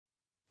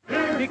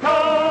he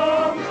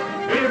comes,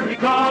 here he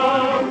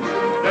comes.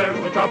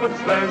 There's the trumpets,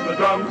 there's the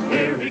drums,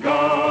 here he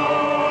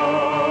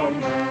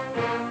comes.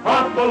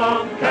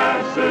 Hopalong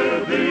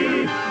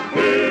Cassidy,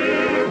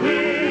 here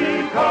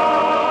he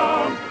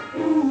comes.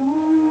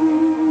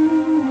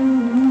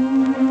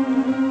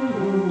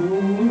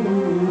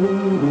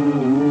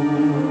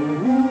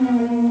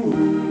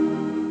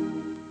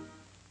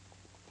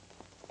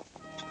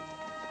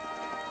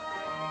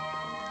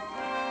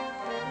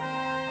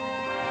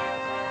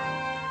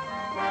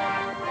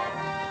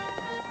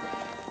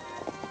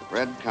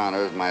 Red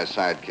Connors, my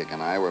sidekick,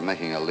 and I were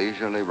making a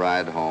leisurely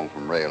ride home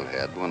from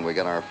Railhead when we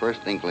got our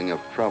first inkling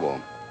of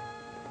trouble.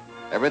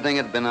 Everything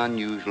had been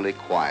unusually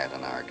quiet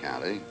in our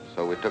county,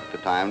 so we took the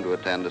time to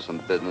attend to some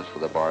business for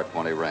the Bar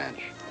 20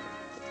 Ranch.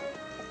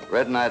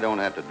 Red and I don't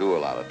have to do a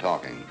lot of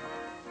talking.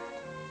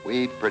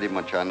 We pretty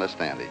much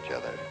understand each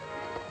other.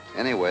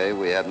 Anyway,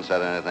 we hadn't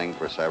said anything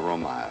for several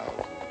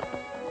miles.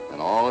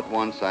 And all at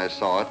once I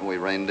saw it and we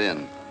reined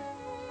in.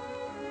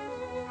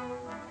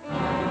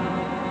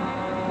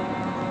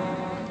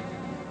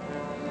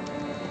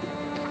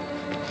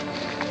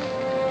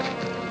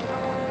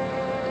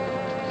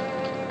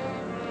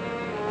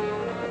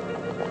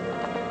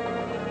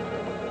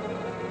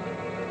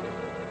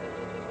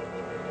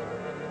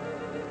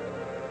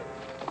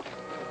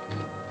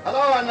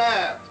 Hello in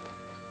there.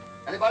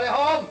 Anybody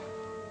home?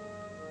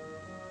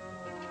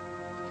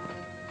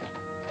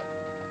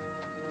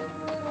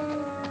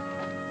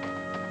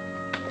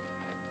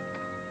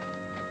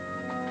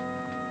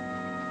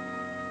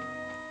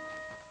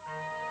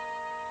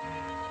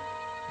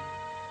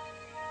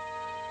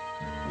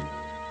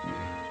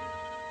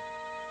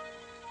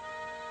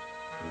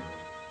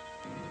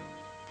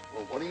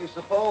 Well, what do you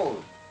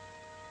suppose?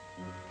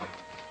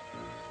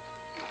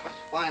 Let's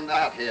find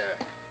out here.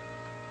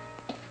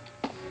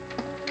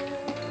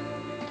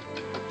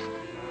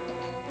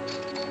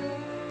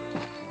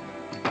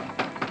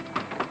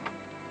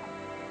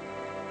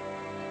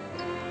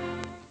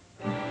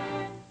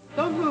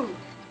 Don't move,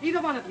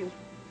 either one of you.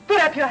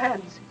 Put up your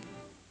hands.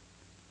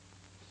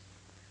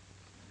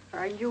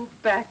 Are you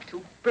back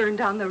to burn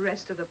down the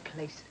rest of the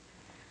place?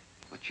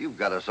 But you've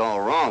got us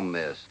all wrong,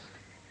 miss.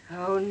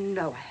 Oh,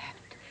 no, I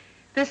haven't.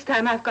 This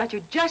time I've got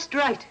you just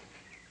right.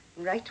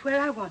 Right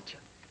where I want you.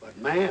 But,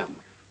 ma'am.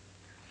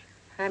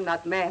 I'm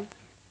not ma'am.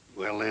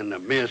 Well,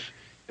 then, miss,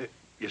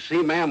 you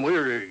see, ma'am,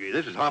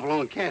 this is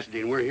Hopalong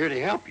Cassidy, and we're here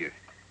to help you.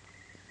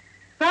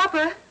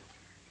 Papa.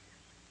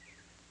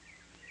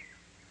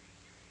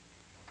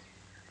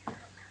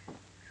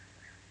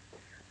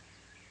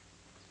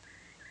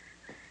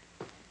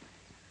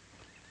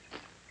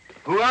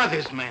 Who are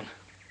these men?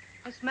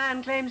 This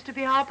man claims to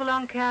be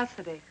Hopalong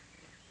Cassidy.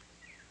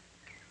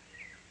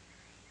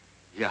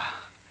 Yeah.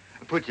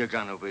 Put your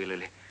gun away,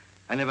 Lily.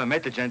 I never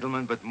met the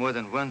gentleman, but more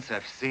than once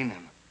I've seen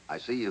him. I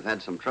see you've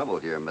had some trouble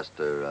here,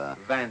 Mr.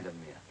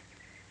 Vandermeer.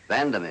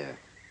 Vandermeer.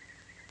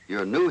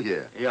 You're new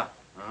here. Yeah.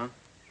 Uh-huh.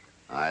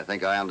 I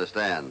think I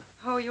understand.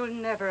 Oh, you'll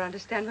never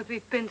understand what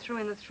we've been through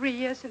in the 3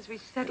 years since we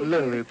settled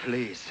Lily, here.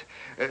 please.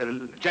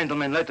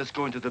 Gentlemen, let us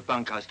go into the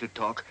bunkhouse to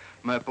talk.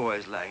 My boy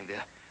is lying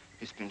there.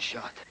 He's been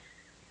shot.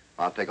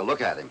 I'll take a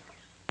look at him.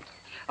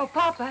 Oh,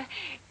 Papa,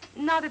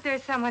 now that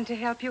there's someone to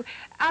help you,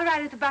 I'll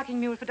ride at the bucking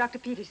mule for Dr.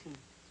 Peterson.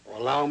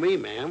 Well, allow me,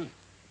 ma'am.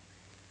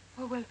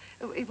 Oh, well,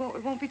 it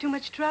won't be too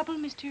much trouble,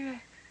 Mr.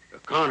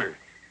 Connor,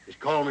 just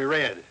call me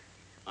Red.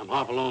 I'm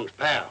Hopalong's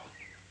pal.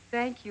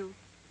 Thank you,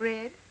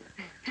 Red.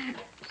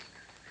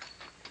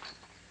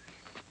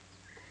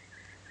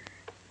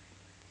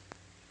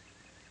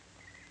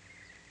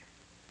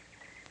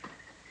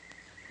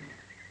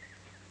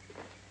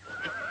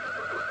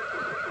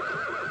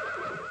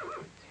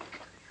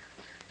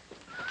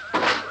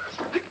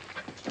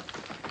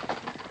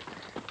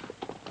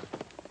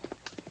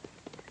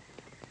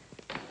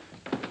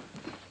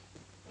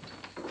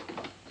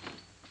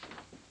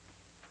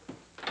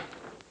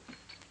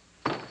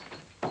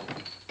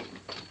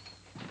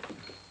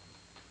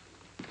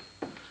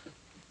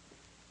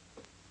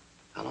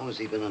 How long has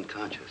he been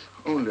unconscious?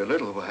 Only a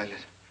little while.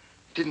 It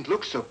didn't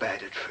look so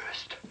bad at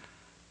first.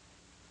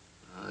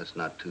 Oh, it's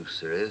not too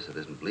serious. It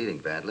isn't bleeding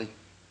badly.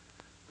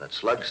 That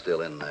slug's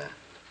still in there.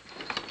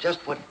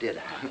 Just what did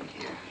happen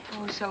here?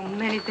 Oh, so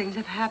many things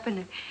have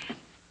happened.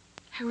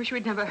 I wish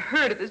we'd never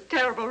heard of this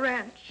terrible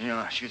ranch.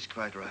 Yeah, she's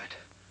quite right.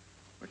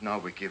 But now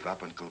we give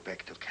up and go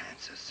back to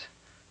Kansas.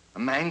 A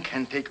man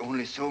can take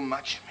only so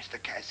much,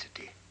 Mr.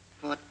 Cassidy.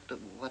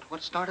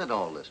 What started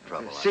all this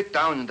trouble? Sit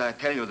down and I'll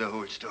tell you the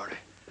whole story.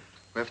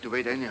 We have to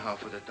wait anyhow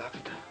for the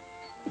doctor.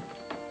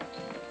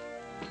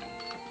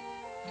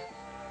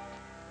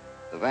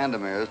 The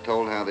Vandermeers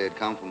told how they had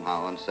come from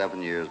Holland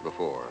 7 years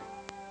before.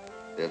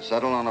 They had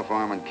settled on a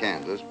farm in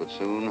Kansas, but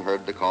soon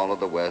heard the call of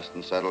the West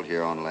and settled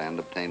here on land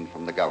obtained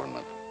from the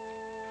government.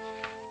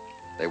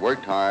 They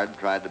worked hard,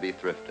 tried to be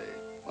thrifty.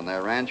 When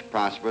their ranch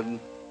prospered,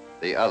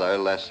 the other,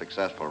 less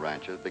successful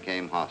ranchers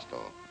became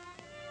hostile.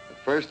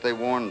 At first, they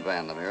warned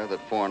Vandermeer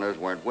that foreigners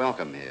weren't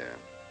welcome here.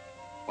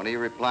 When he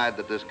replied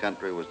that this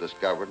country was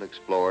discovered,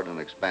 explored, and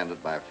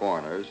expanded by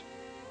foreigners,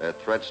 Their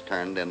threats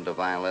turned into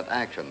violent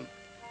action.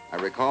 I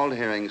recalled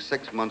hearing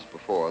 6 months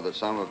before that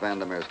some of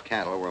Vandermeer's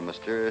cattle were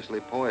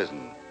mysteriously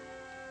poisoned.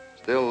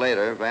 Still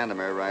later,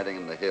 Vandermeer, riding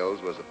in the hills,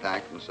 was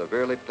attacked and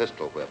severely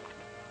pistol-whipped.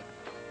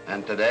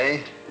 And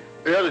today?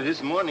 Early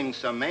this morning,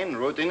 some men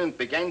rode in and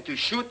began to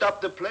shoot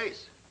up the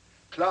place.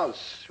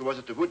 Klaus, who was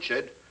at the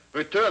woodshed,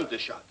 returned the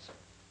shots.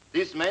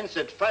 These men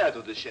set fire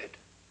to the shed.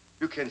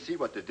 You can see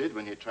what they did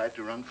when he tried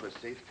to run for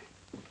safety.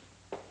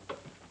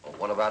 Well,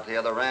 what about the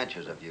other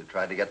ranchers? Have you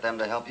tried to get them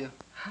to help you?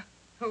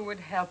 Who would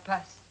help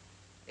us?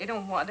 They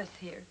don't want us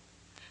here.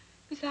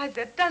 Besides,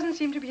 there doesn't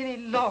seem to be any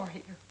law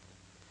here.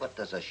 But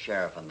there's a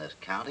sheriff in this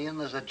county, and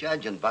there's a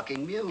judge in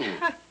Bucking Mule.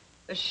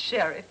 The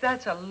sheriff,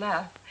 that's a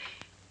laugh.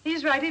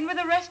 He's right in with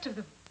the rest of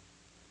them.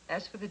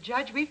 As for the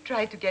judge, we've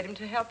tried to get him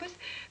to help us,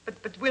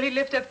 but will he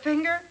lift a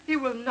finger? He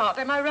will not.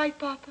 Am I right,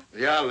 Papa?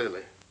 Yeah,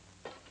 Lily.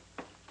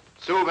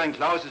 So when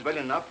Klaus is well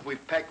enough, we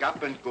pack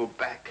up and go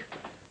back,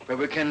 where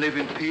we can live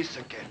in peace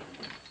again.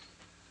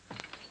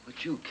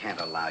 But you can't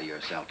allow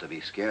yourself to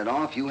be scared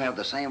off. You have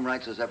the same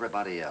rights as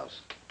everybody else.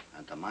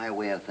 And to my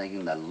way of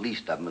thinking, the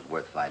least of them is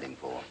worth fighting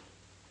for.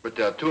 But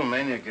there are too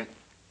many again.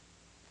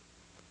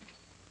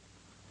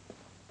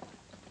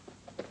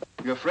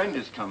 Your friend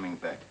is coming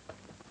back.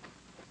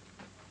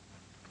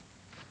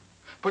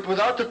 But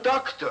without the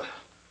doctor.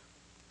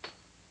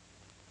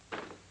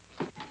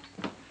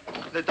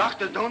 The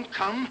doctor don't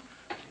come.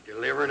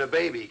 Delivering a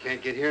baby.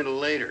 Can't get here until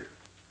later.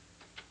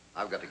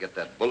 I've got to get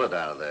that bullet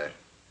out of there.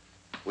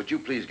 Would you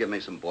please give me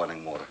some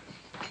boiling water?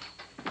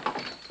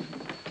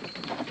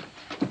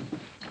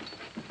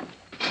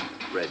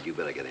 Red, you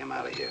better get him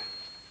out of here.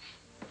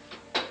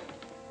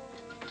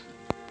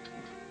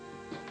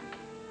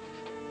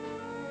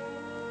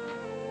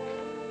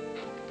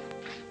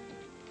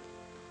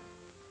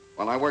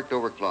 While I worked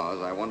over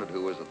Claus, I wondered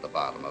who was at the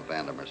bottom of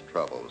Vandermeer's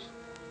troubles.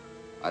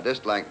 I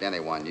disliked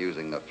anyone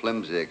using the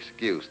flimsy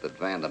excuse that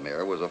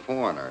Vandermeer was a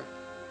foreigner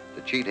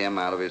to cheat him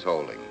out of his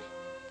holdings.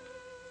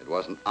 It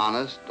wasn't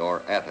honest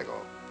or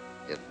ethical.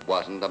 It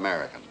wasn't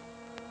American.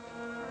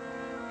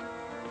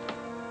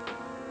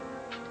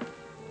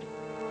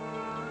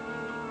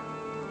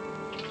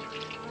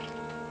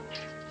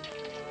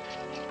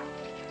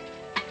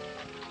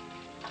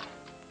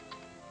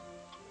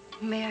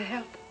 May I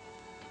help?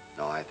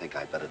 No, I think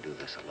I'd better do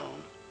this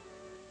alone.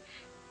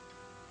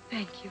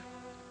 Thank you.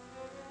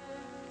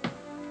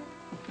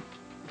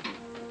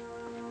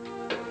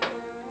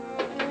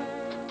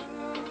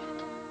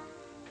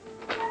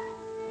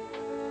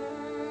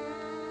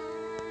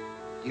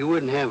 You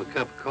wouldn't have a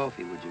cup of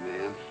coffee, would you,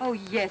 ma'am? Oh,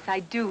 yes, I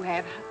do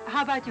have.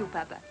 How about you,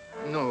 Papa?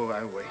 No,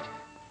 I wait.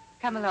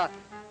 Come along.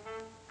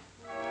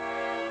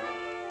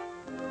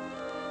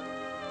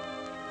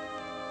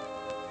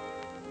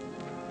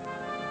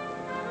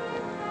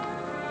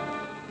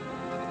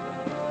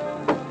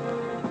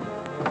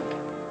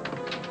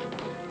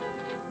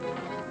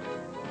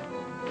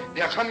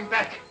 They are coming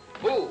back.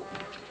 Who?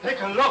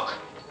 Take a look.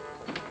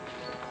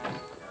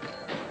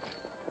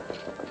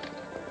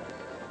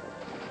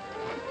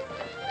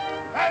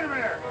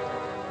 Vandermeer!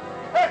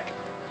 Hey!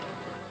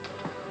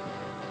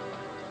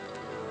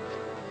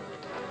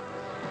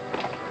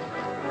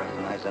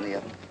 Recognize any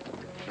of them?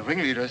 The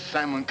ringleader is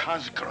Simon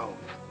Cosgrove.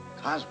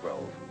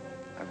 Cosgrove?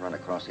 I've run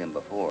across him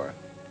before.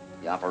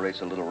 He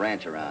operates a little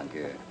ranch around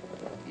here.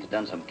 He's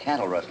done some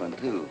cattle rustling,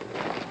 too.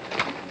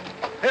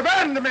 Hey,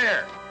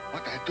 Vandermeer!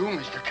 What I do,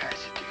 Mr.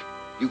 Cassidy?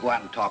 You go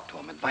out and talk to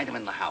him. Invite him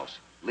in the house.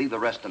 Leave the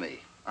rest to me.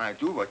 I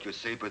do what you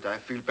say, but I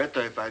feel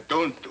better if I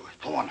don't do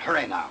it. Go on,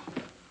 hurry now.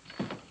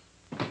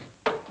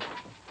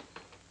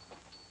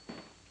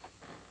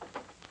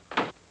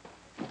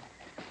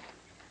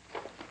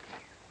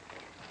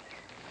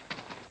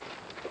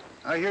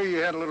 I hear you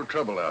had a little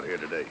trouble out here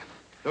today.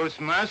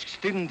 Those masks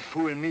didn't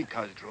fool me,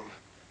 Cosgrove.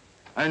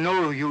 I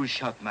know you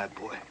shot my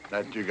boy.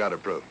 That you gotta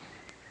prove.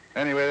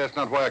 Anyway, that's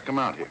not why I come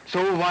out here.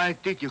 So why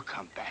did you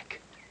come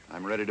back?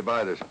 I'm ready to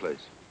buy this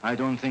place. I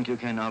don't think you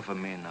can offer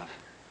me enough.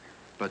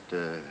 But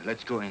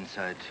let's go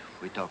inside.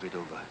 We talk it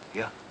over,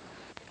 yeah?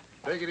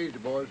 Take it easy,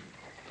 boys.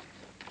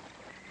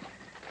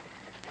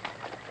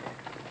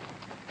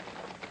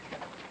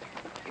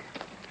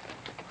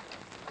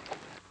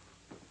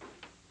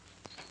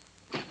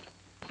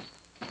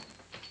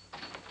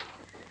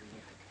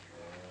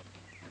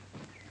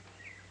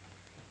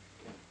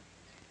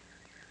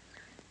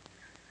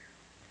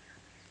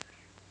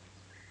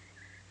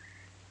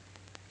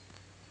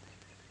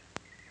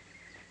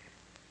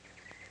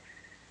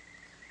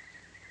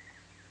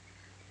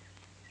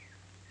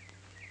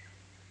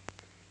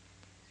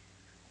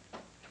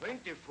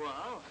 $24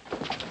 hours?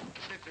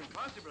 It's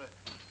impossible.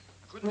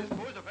 I couldn't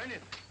dispose of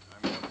anything.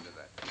 I'm coming to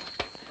that.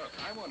 Look,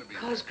 I want to be...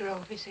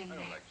 Cosgrove is in there.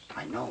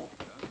 I know.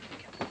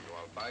 So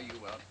I'll buy you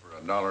out for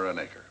 $1 an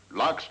acre.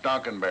 Lock,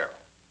 stock, and barrel.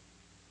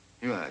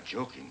 You are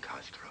joking,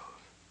 Cosgrove.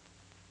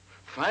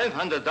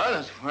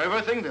 $500 for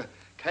everything, the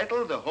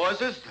cattle, the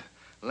horses,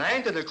 the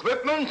land, and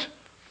equipment?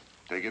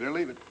 Take it or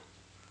leave it.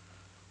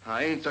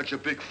 I ain't such a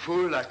big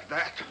fool like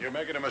that. You're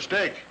making a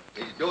mistake.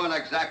 He's doing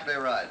exactly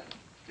right.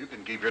 You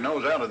can keep your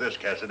nose out of this,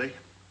 Cassidy.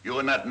 You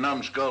and that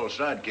numbskull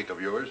sidekick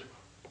of yours.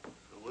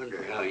 I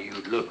wonder how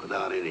you'd look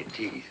without any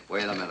teeth.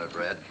 Wait a minute,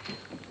 Red.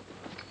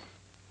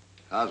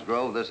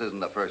 Cosgrove, this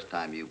isn't the first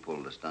time you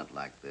pulled a stunt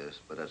like this,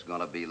 but it's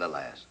gonna be the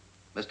last.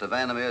 Mr.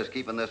 Vandermeer is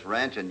keeping this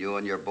ranch, and you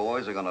and your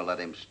boys are gonna let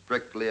him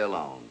strictly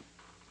alone.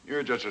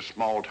 You're just a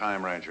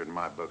small-time rancher in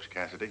my books,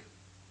 Cassidy.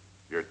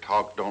 Your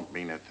talk don't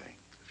mean a thing.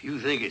 If you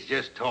think it's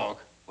just talk,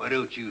 why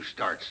don't you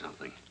start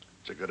something?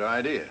 It's a good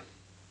idea,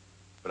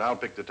 but I'll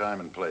pick the time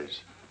and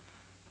place.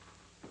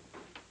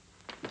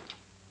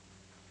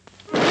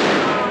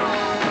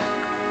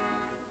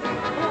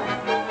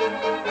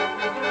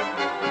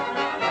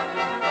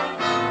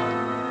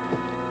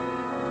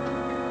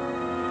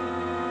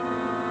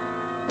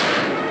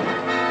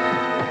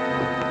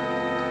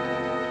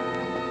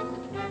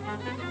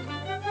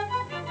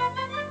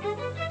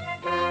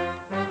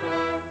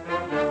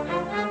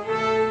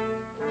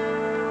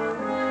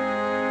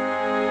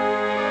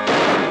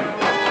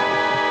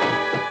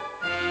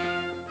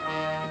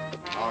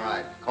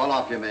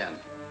 Your men.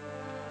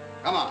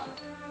 Come on.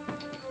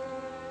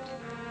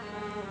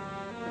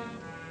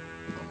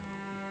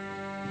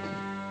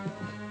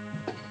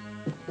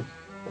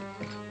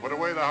 Put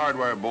away the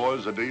hardware,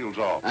 boys. The deal's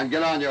off. And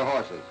get on your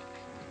horses.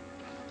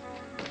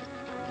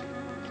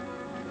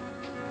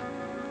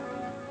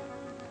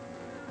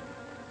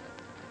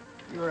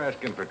 You're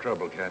asking for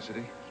trouble,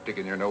 Cassidy.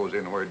 Sticking your nose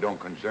in where it don't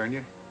concern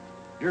you.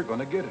 You're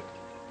gonna get it.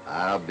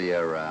 I'll be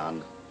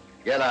around.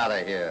 Get out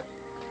of here.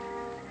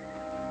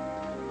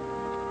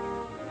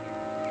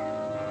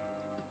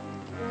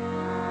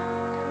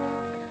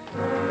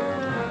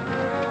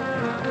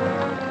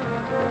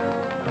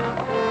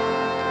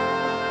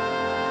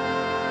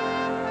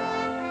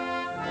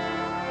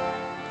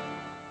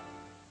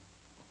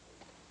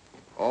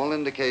 All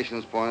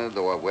indications pointed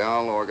to a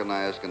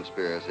well-organized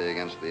conspiracy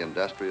against the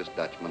industrious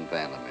Dutchman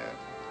Vandermeer.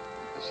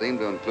 It seemed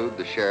to include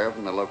the sheriff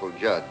and the local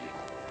judge,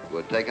 who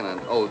had taken an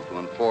oath to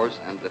enforce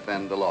and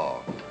defend the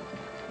law.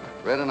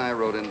 Red and I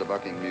rode into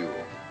Bucking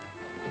Mule.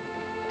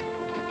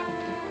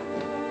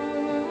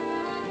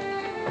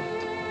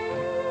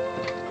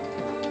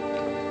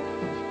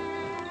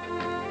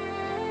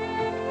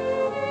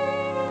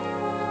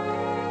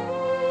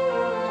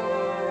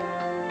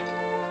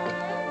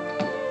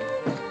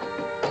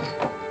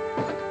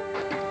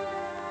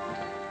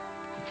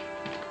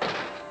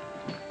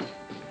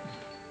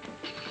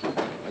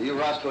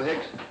 Roscoe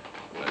Hicks?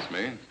 That's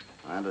me.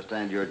 I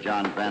understand you're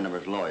John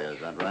Vandermeer's lawyer, is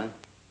that right?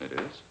 It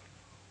is.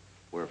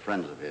 We're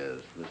friends of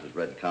his. This is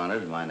Red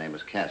Connors, and my name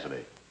is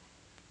Cassidy.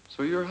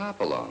 So you're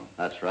Hopalong.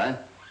 That's right.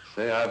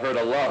 Say, I've heard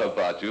a lot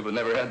about you, but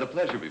never had the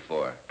pleasure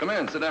before. Come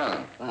in, sit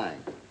down.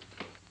 Thanks.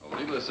 Well,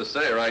 needless to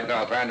say, right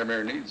now,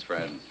 Vandermeer needs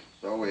friends.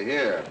 So we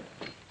hear.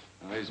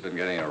 Well, he's been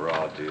getting a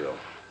raw deal.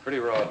 Pretty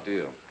raw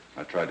deal.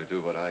 I tried to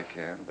do what I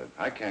can, but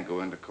I can't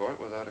go into court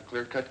without a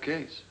clear-cut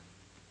case.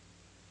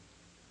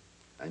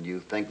 And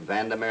you think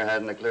Vandermeer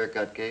hadn't a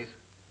clear-cut case?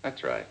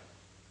 That's right.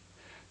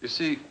 You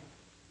see,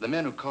 the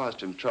men who caused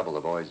him trouble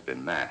have always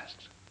been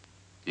masked.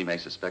 He may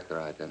suspect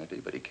their identity,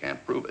 but he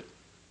can't prove it.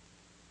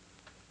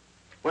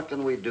 What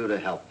can we do to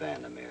help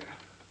Vandermeer?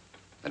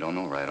 I don't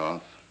know right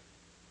off.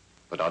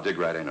 But I'll dig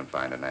right in and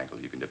find an angle.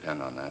 You can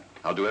depend on that.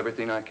 I'll do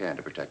everything I can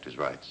to protect his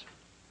rights.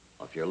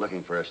 Well, if you're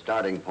looking for a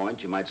starting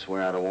point, you might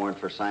swear out a warrant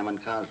for Simon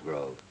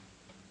Cosgrove.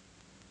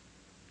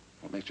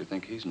 What makes you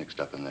think he's mixed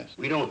up in this?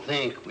 We don't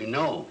think, we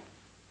know.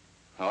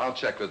 Well, I'll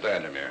check with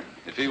Vandermeer.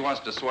 If he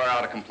wants to swear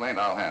out a complaint,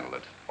 I'll handle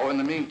it. Oh, in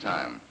the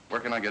meantime, where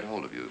can I get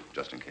hold of you,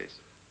 just in case?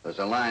 There's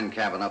a line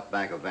cabin up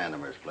back of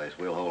Vandermeer's place.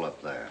 We'll hold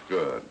up there.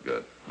 Good,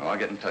 good. Well, I'll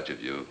get in touch with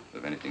you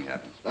if anything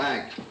happens.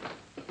 Thanks.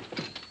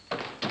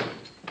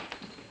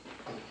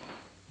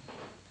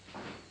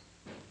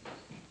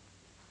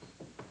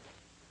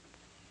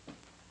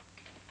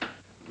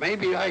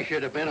 Maybe I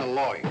should have been a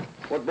lawyer.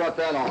 What brought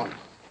that on?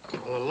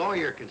 Well, a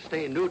lawyer can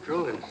stay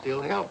neutral and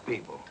still help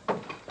people.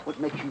 What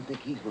makes you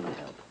think he's going to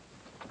help?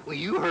 Well,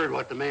 you heard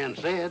what the man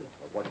said.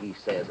 Well, what he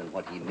says and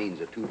what he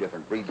means are two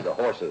different breeds of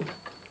horses.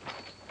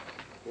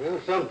 Well,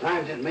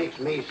 sometimes it makes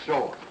me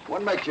sore.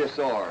 What makes you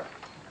sore?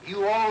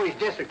 You always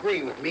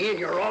disagree with me, and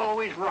you're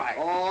always right.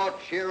 Oh,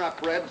 cheer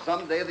up, Red.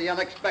 Someday the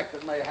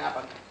unexpected may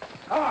happen.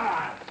 Come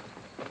on.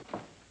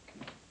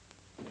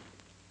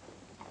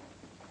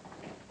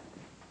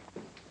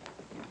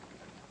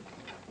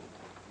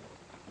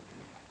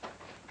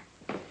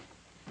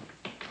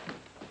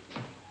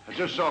 I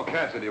just saw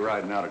Cassidy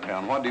riding out of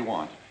town. What do you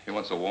want? He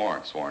wants a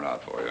warrant sworn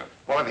out for you.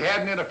 Well, if he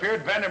hadn't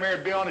interfered, Vandermeer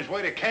would be on his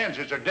way to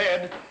Kansas or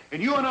dead.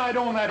 And you and I'd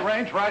own that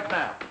ranch right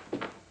now.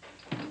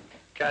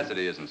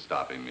 Cassidy isn't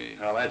stopping me.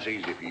 Well, that's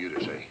easy for you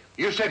to say.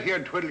 You sit here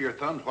and twiddle your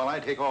thumbs while I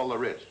take all the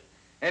risk.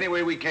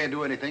 Anyway, we can't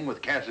do anything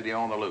with Cassidy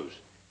on the loose.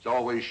 He's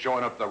always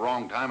showing up the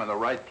wrong time in the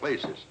right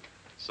places.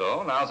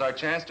 So now's our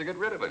chance to get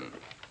rid of him.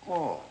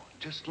 Oh,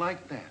 just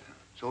like that.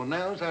 So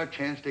now's our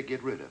chance to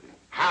get rid of him.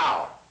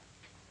 How?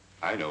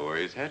 I know where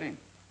he's heading.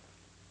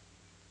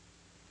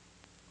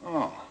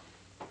 Oh.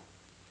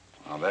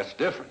 Well, that's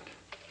different.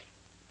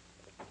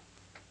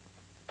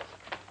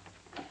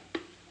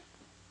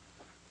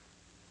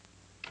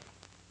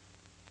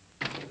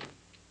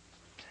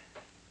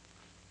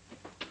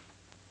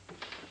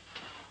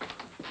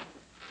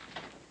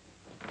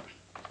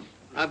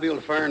 I build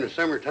a fire in the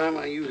summertime.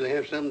 I usually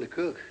have something to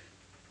cook.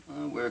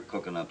 We're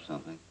cooking up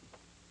something.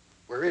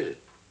 Where is it?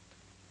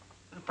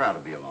 It'll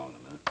probably be along in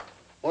a minute.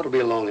 What'll be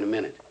along in a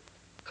minute?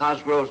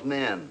 Cosgrove's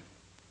men.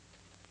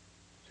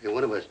 Say,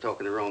 one of us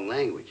talking the wrong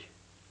language.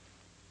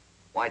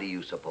 Why do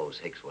you suppose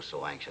Hicks was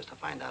so anxious to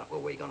find out where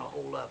we're going to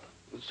hold up?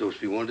 So if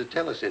he wanted to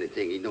tell us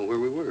anything, he'd know where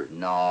we were.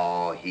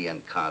 No, he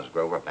and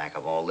Cosgrove are back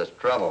of all this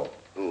trouble.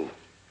 Oh.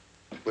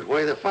 But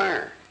why the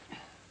fire?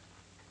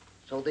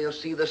 So they'll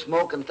see the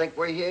smoke and think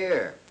we're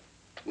here.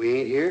 We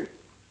ain't here?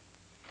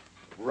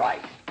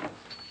 Right.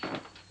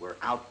 We're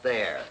out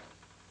there.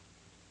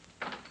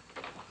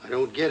 I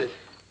don't get it.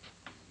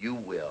 You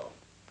will.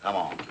 Come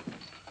on.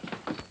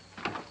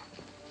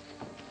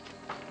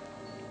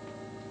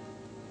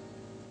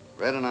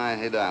 Red and I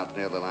hid out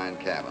near the line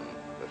cabin.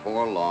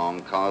 Before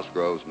long,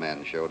 Cosgrove's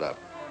men showed up.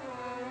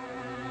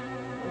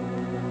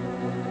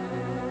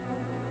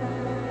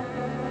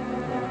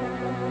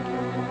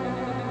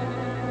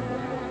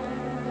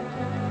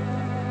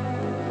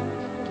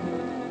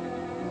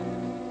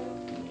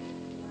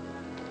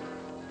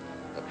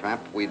 The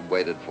trap we'd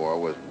waited for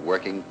was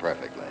working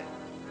perfectly.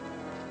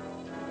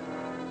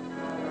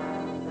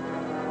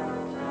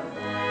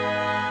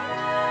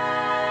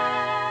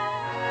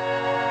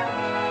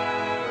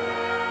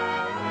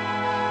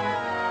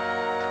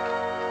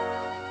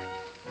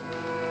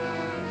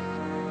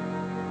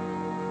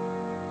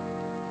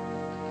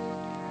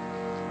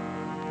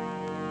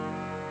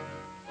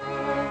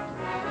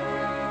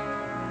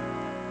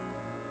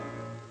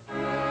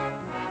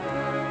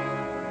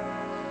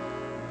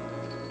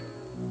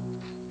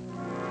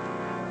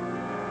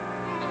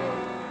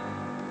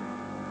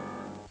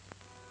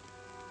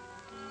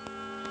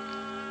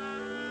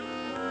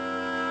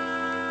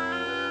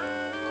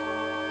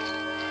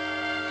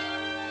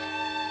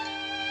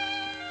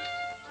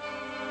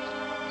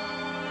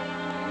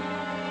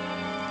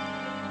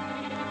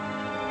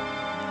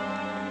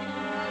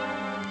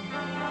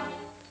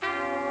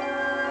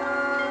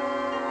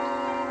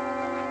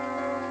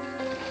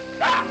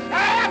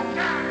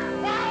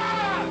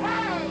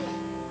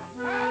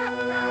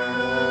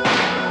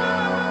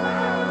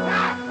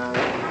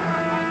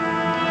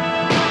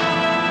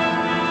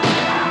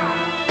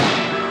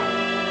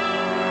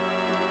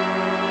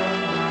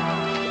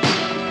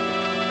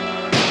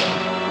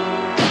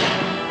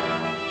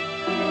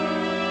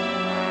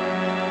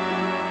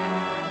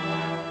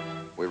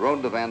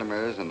 The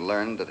Vandermeers and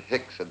learned that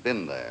Hicks had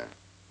been there.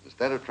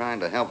 Instead of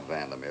trying to help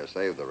Vandermeer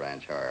save the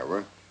ranch,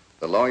 however,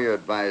 the lawyer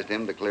advised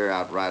him to clear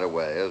out right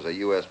away as a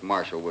U.S.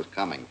 Marshal was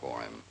coming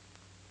for him.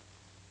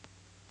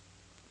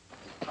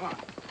 Come on.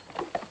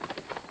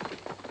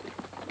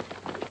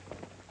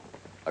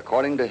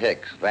 According to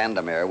Hicks,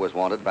 Vandermeer was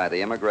wanted by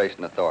the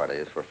immigration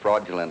authorities for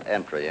fraudulent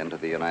entry into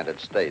the United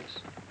States.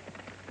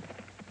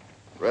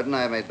 Red and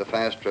I made the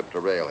fast trip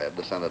to Railhead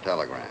to send a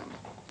telegram.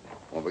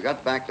 When we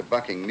got back to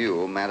Bucking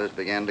Mule, matters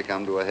began to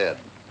come to a head.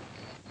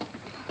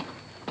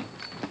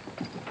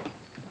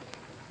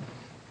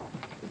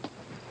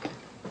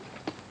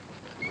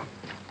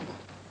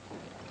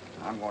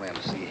 I'm going in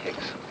to see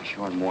Hicks. Be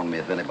sure and warn me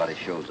if anybody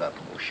shows up.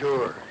 Oh,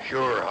 sure,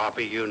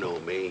 Hoppy. You know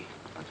me.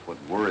 That's what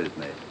worries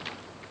me.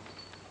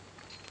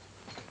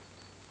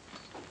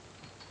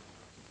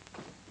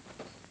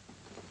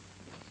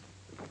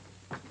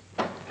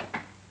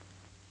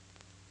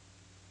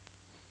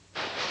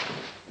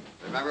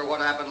 Remember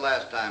what happened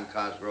last time,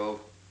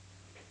 Cosgrove?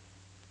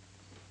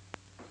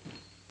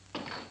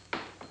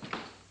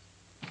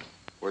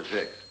 Where's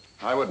Hicks?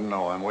 I wouldn't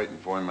know. I'm waiting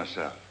for him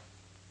myself.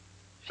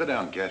 Sit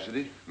down,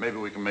 Cassidy. Maybe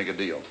we can make a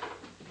deal.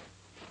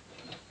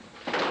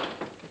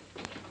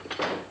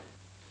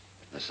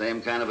 The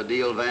same kind of a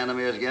deal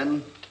Vandermeer's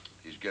getting?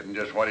 He's getting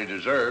just what he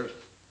deserves.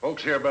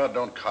 Folks hereabout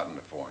don't cotton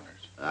to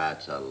foreigners.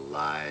 That's a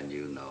lie, and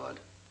you know it.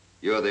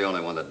 You're the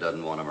only one that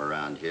doesn't want him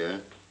around here.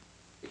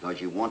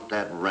 Because you want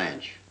that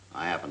ranch.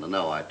 I happen to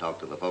know. I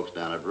talked to the folks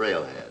down at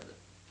Railhead.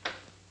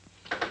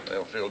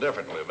 They'll feel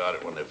differently about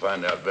it when they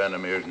find out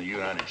Vandermeer's in the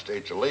United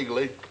States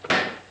illegally.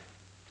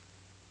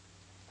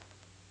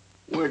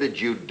 Where did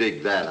you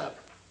dig that up?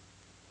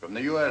 From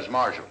the U.S.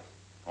 Marshal,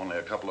 only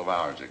a couple of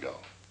hours ago.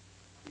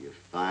 You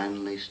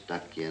finally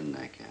stuck your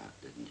neck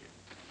out, didn't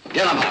you?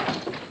 Get him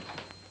out!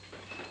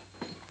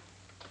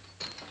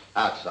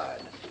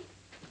 Outside.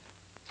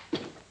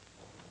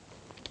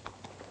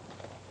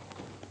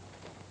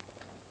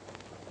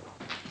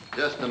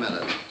 Just a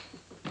minute.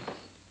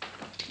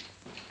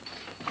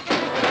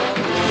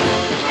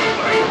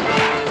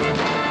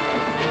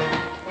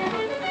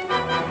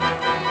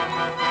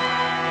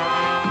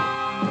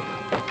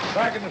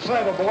 Back in the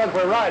saddle, boys.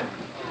 We're riding.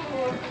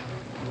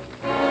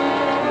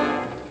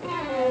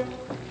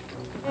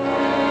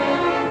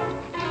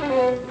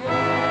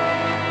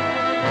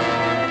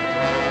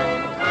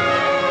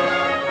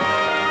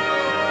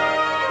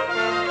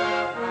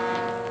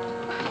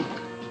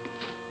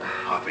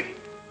 Hoppy.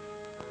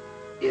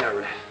 Yeah,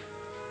 Red.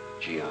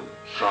 Gee, I'm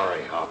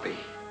sorry, Hoppy.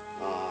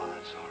 Oh,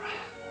 that's all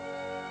right.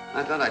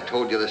 I thought I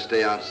told you to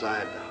stay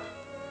outside, though.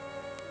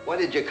 Why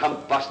did you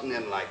come busting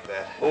in like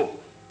that? Oh,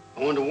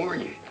 I wanted to warn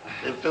you.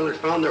 Them fellers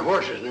found their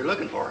horses and they're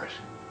looking for us.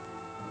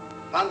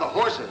 Found the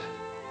horses.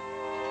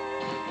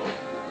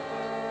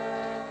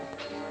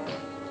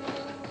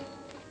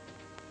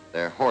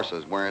 Their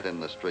horses weren't in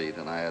the street,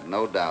 and I had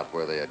no doubt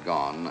where they had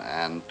gone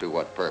and to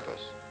what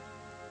purpose.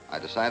 I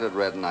decided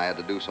Red and I had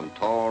to do some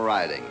tall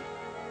riding.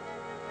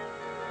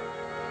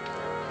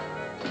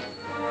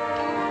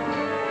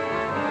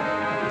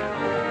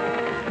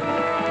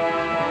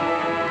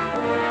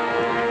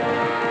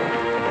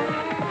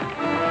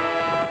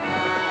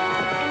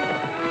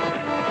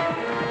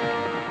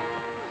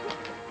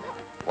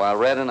 While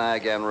Red and I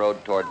again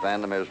rode toward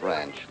Vandermeer's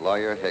ranch,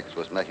 Lawyer Hicks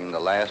was making the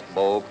last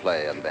bold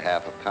play on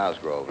behalf of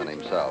Cosgrove and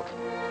himself.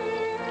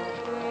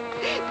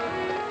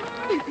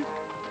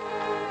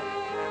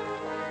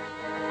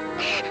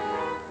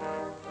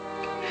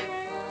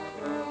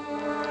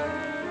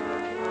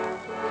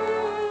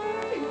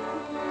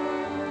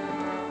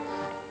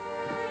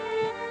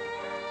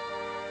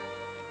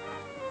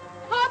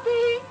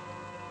 Hoppy!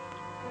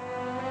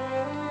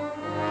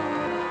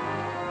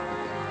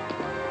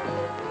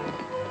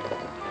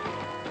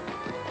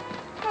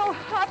 Oh,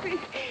 Hoppy,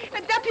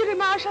 a deputy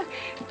marshal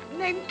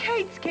named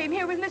Cates came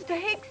here with Mr.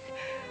 Hicks.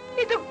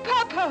 He took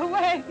Papa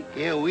away.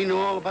 Yeah, we know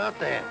all about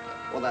that.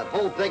 Well, that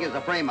whole thing is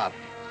a frame-up.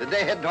 Did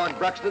they head toward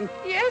Bruxton?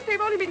 Yes, they've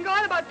only been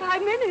gone about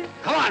 5 minutes.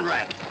 Come on,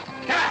 Red.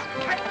 Come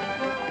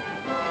on.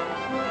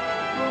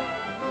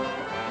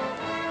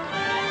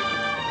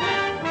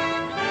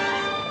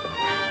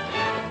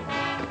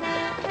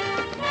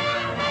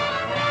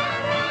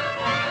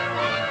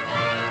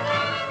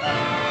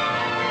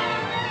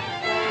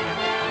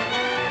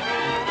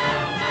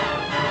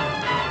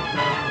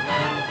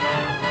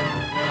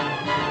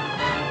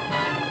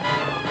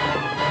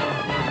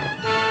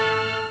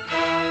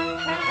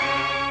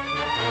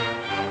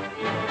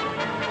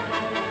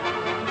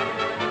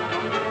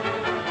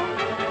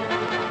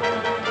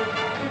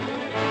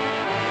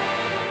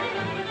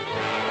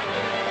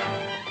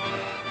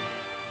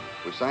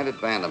 We sighted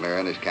Vandermeer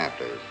and his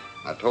captors.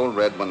 I told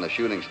Red when the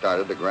shooting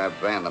started to grab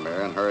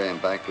Vandermeer and hurry him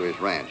back to his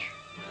ranch.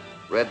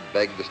 Red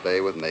begged to stay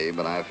with me,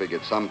 but I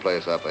figured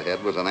someplace up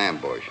ahead was an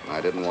ambush, and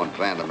I didn't want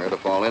Vandermeer to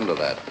fall into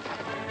that.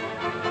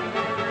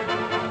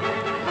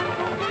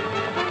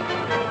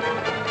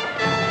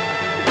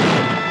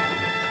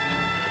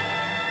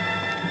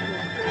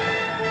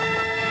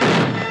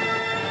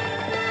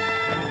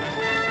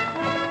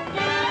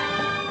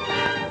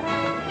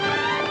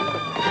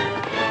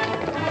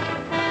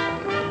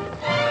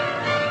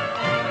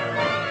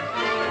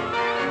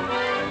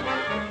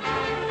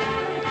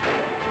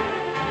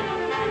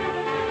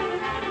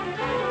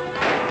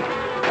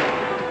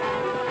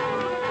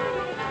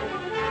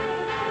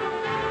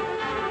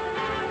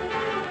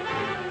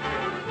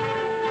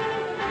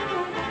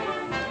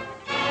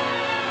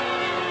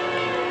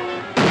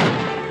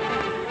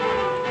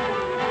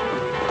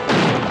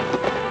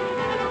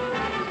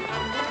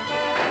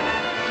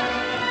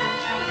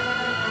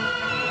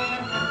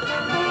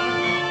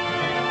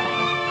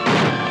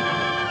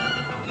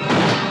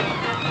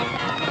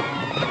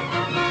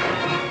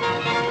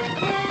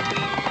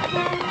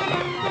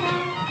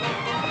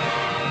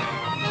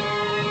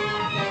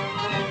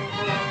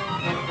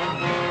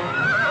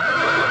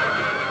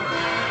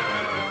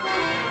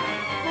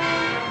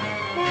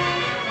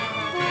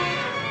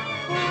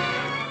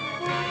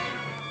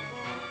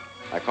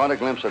 I caught a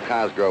glimpse of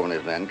Cosgrove and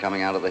his men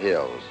coming out of the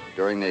hills.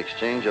 During the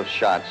exchange of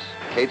shots,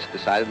 Cates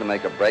decided to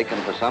make a break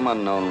and for some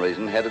unknown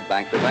reason headed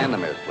back to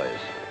Vandermeer's place.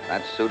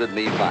 That suited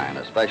me fine,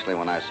 especially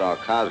when I saw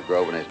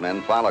Cosgrove and his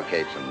men follow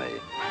Cates and me.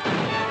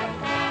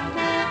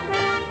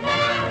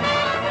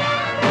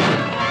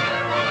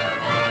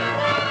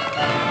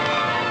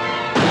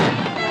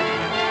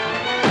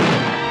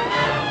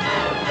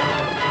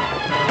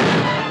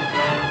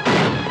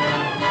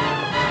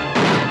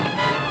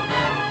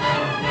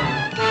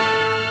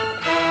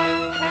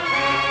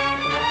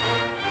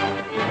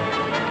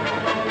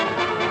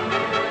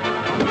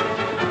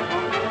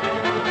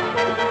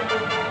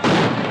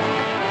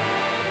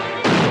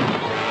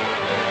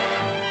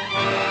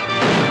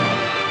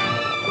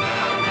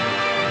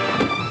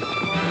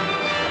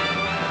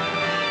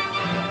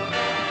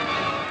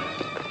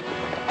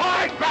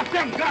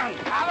 Them guns!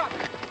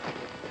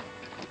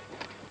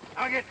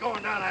 I'll get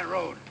going down that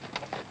road.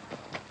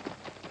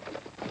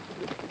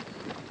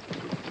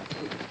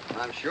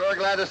 I'm sure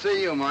glad to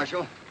see you,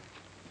 Marshal.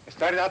 I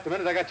started out the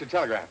minute I got your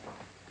telegram.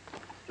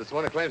 This the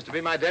one who claims to be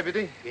my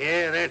deputy?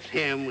 Yeah, that's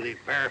him with his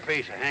bare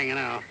face hanging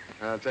out.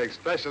 I'll take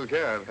special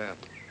care of him.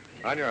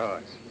 On your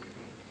horse.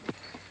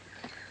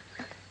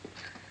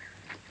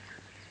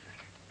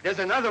 There's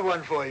another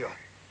one for you.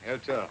 You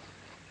too.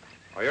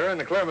 Oh, you're in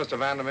the clear, Mr.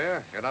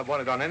 Vandermeer. You're not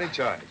wanted on any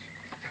charge.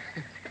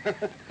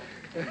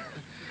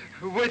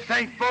 We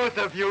thank both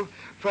of you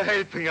for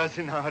helping us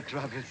in our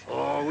troubles.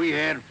 Oh, we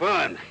had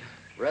fun.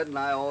 Red and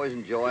I always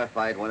enjoy a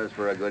fight when it's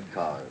for a good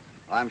cause.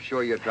 I'm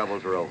sure your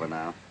troubles are over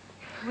now.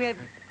 We'll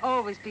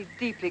always be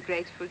deeply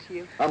grateful to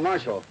you.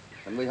 Marshal,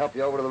 can we help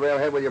you over to the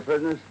railhead with your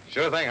prisoners?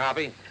 Sure thing,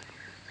 Hoppy.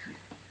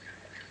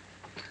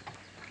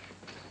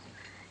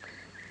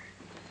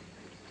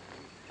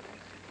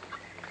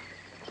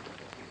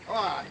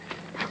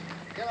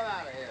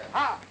 here.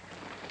 Ha!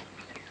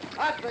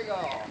 Out we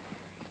go.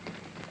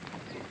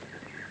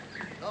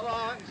 So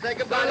long. Say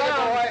goodbye,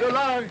 boy. So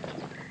long.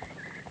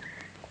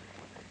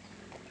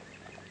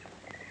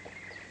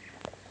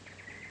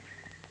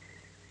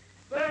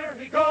 There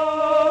he goes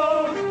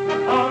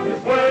on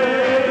his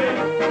way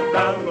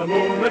down the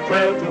moonlit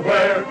trail to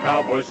where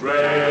cowboys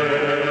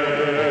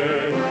race.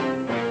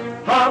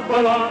 Hop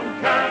along,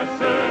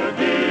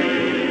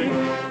 Cassidy.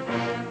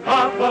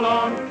 Hop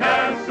along,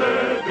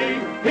 Cassidy.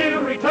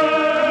 He'll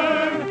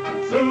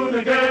return soon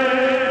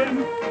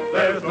again.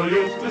 There's no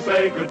use to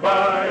say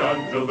goodbye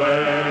until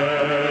then.